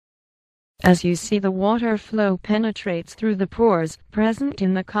As you see, the water flow penetrates through the pores present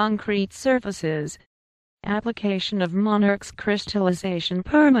in the concrete surfaces. Application of Monarch's crystallization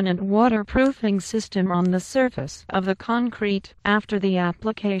permanent waterproofing system on the surface of the concrete. After the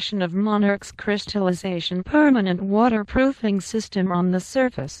application of Monarch's crystallization permanent waterproofing system on the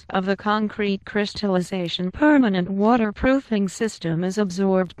surface of the concrete, crystallization permanent waterproofing system is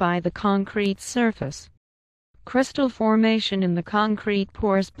absorbed by the concrete surface. Crystal formation in the concrete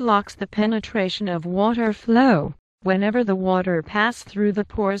pores blocks the penetration of water flow. Whenever the water passes through the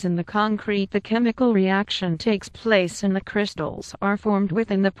pores in the concrete, the chemical reaction takes place and the crystals are formed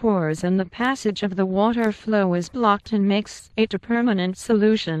within the pores, and the passage of the water flow is blocked and makes it a permanent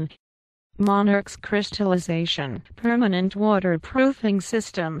solution. Monarch's crystallization permanent waterproofing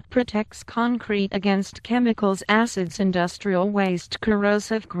system protects concrete against chemicals, acids, industrial waste,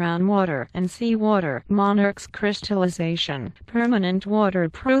 corrosive groundwater, and seawater. Monarch's crystallization permanent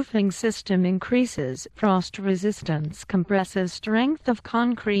waterproofing system increases frost resistance, compresses strength of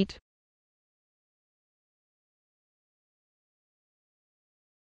concrete,